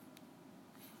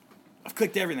I've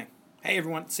clicked everything. Hey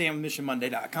everyone,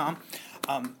 SamMissionMonday.com.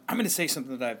 I'm going to say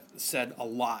something that I've said a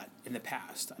lot in the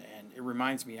past, and it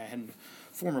reminds me, I had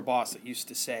a former boss that used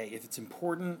to say, if it's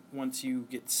important, once you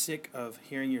get sick of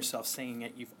hearing yourself saying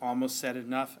it, you've almost said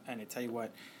enough, and I tell you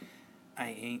what, I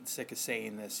ain't sick of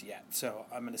saying this yet. So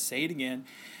I'm going to say it again,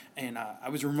 and I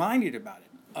was reminded about it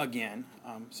again,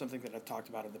 something that I've talked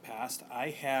about in the past.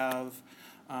 I have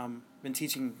been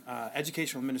teaching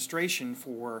educational administration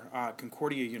for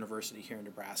Concordia University here in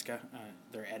Nebraska.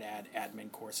 Their ed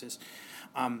admin courses.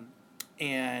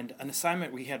 And an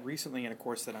assignment we had recently in a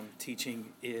course that I'm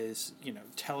teaching is,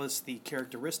 tell us the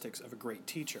characteristics of a great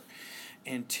teacher.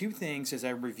 And two things as I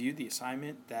reviewed the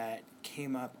assignment that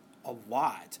came up a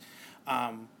lot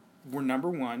were number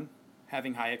one,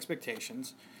 having high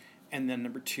expectations, and then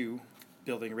number two,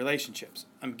 building relationships.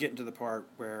 I'm getting to the part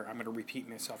where I'm going to repeat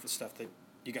myself with stuff that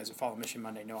you guys who follow Mission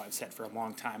Monday know I've said for a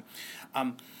long time.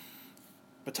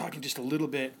 But talking just a little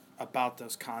bit about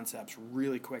those concepts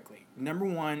really quickly. Number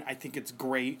one, I think it's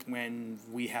great when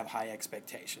we have high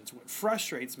expectations. What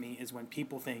frustrates me is when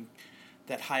people think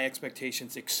that high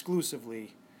expectations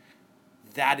exclusively,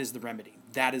 that is the remedy,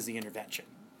 that is the intervention.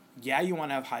 Yeah, you want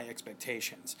to have high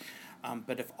expectations,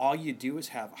 but if all you do is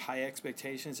have high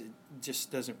expectations, it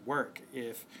just doesn't work.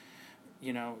 If,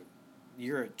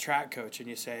 you're a track coach and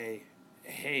you say,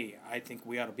 hey, I think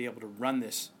we ought to be able to run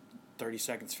this 30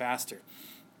 seconds faster,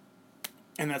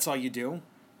 and that's all you do,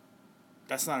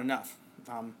 that's not enough.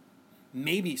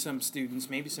 Maybe some students,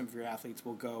 maybe some of your athletes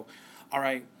will go, all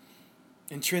right,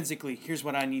 intrinsically, here's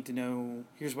what I need to know,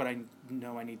 here's what I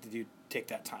know I need to do, take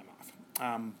that time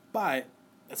off. But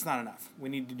that's not enough. We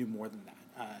need to do more than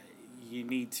that. You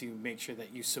need to make sure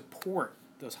that you support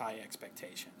those high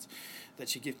expectations,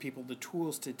 that you give people the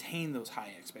tools to attain those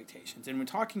high expectations. And when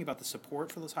talking about the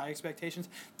support for those high expectations,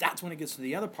 that's when it gets to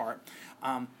the other part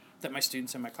that my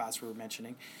students in my class were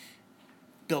mentioning,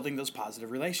 building those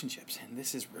positive relationships. And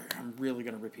this is where I'm really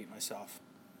going to repeat myself,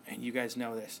 and you guys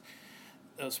know this.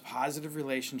 Those positive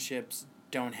relationships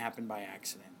don't happen by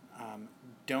accident.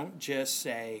 Don't just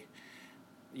say,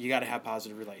 you got to have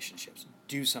positive relationships.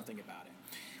 Do something about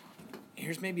it.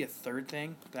 Here's maybe a third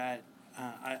thing that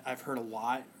I've heard a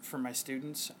lot from my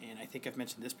students, and I think I've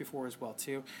mentioned this before as well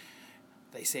too.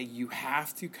 They say you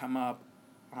have to come up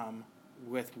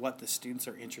with what the students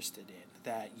are interested in,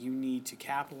 that you need to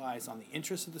capitalize on the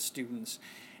interests of the students,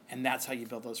 and that's how you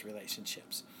build those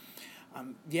relationships.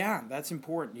 Yeah, that's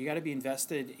important. You got to be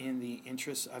invested in the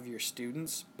interests of your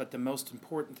students, but the most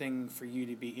important thing for you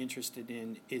to be interested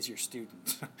in is your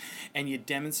students. And you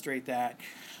demonstrate that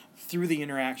through the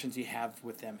interactions you have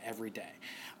with them every day.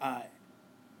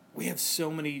 We have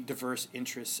so many diverse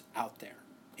interests out there,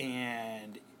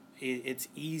 and it's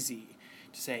easy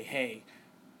to say, hey,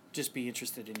 just be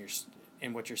interested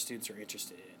in what your students are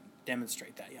interested in.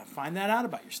 Demonstrate that. Yeah, find that out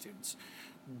about your students.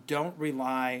 Don't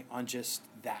rely on just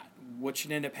that. What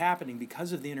should end up happening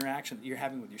because of the interaction that you're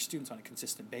having with your students on a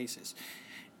consistent basis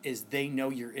is they know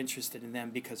you're interested in them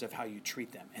because of how you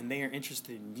treat them. And they are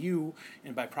interested in you,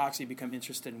 and by proxy become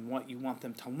interested in what you want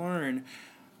them to learn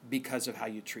because of how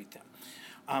you treat them.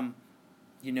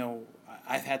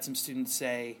 I've had some students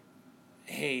say,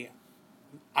 hey,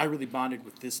 I really bonded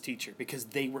with this teacher because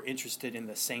they were interested in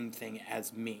the same thing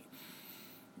as me.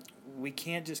 We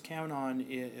can't just count on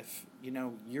if,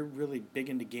 you're really big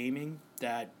into gaming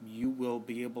that you will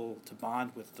be able to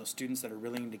bond with those students that are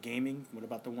really into gaming. What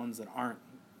about the ones that aren't?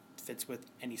 Fits with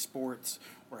any sports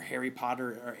or Harry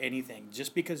Potter or anything.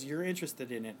 Just because you're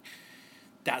interested in it,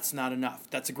 that's not enough.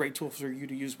 That's a great tool for you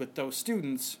to use with those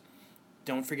students.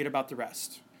 Don't forget about the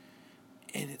rest.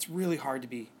 And it's really hard to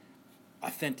be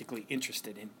authentically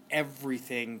interested in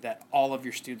everything that all of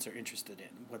your students are interested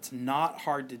in. What's not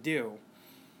hard to do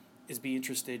is be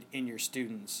interested in your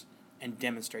students and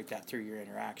demonstrate that through your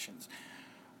interactions.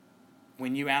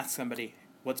 When you ask somebody,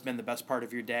 what's been the best part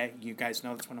of your day? You guys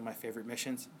know that's one of my favorite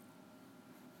missions.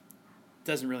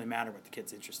 Doesn't really matter what the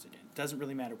kid's interested in. Doesn't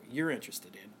really matter what you're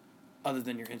interested in, other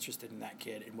than you're interested in that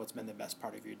kid and what's been the best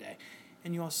part of your day.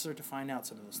 And you also start to find out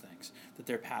some of those things that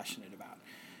they're passionate about.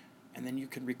 And then you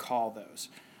can recall those.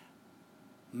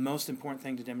 Most important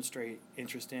thing to demonstrate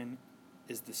interest in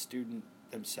is the student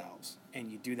themselves. And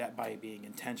you do that by being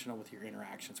intentional with your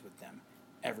interactions with them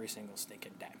every single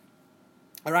stinking day.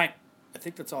 All right, I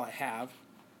think that's all I have.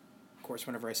 Of course,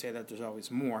 whenever I say that, there's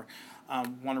always more.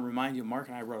 Want to remind you, Mark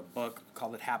and I wrote a book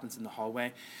called It Happens in the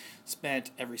Hallway.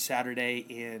 Spent every Saturday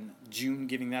in June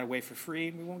giving that away for free,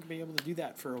 and we won't be able to do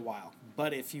that for a while.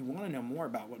 But if you want to know more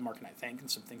about what Mark and I think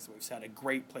and some things that we've said, a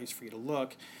great place for you to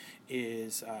look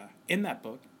is in that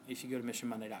book. If you go to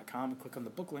missionmonday.com and click on the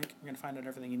book link, you're going to find out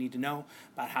everything you need to know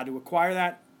about how to acquire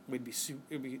that.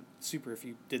 It'd be super if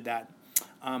you did that.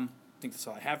 I think that's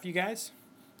all I have for you guys.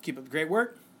 Keep up the great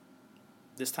work.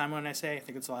 This time when I say I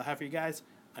think that's all I have for you guys,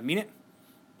 I mean it.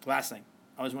 Last thing,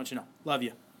 I always want you to know, love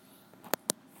you.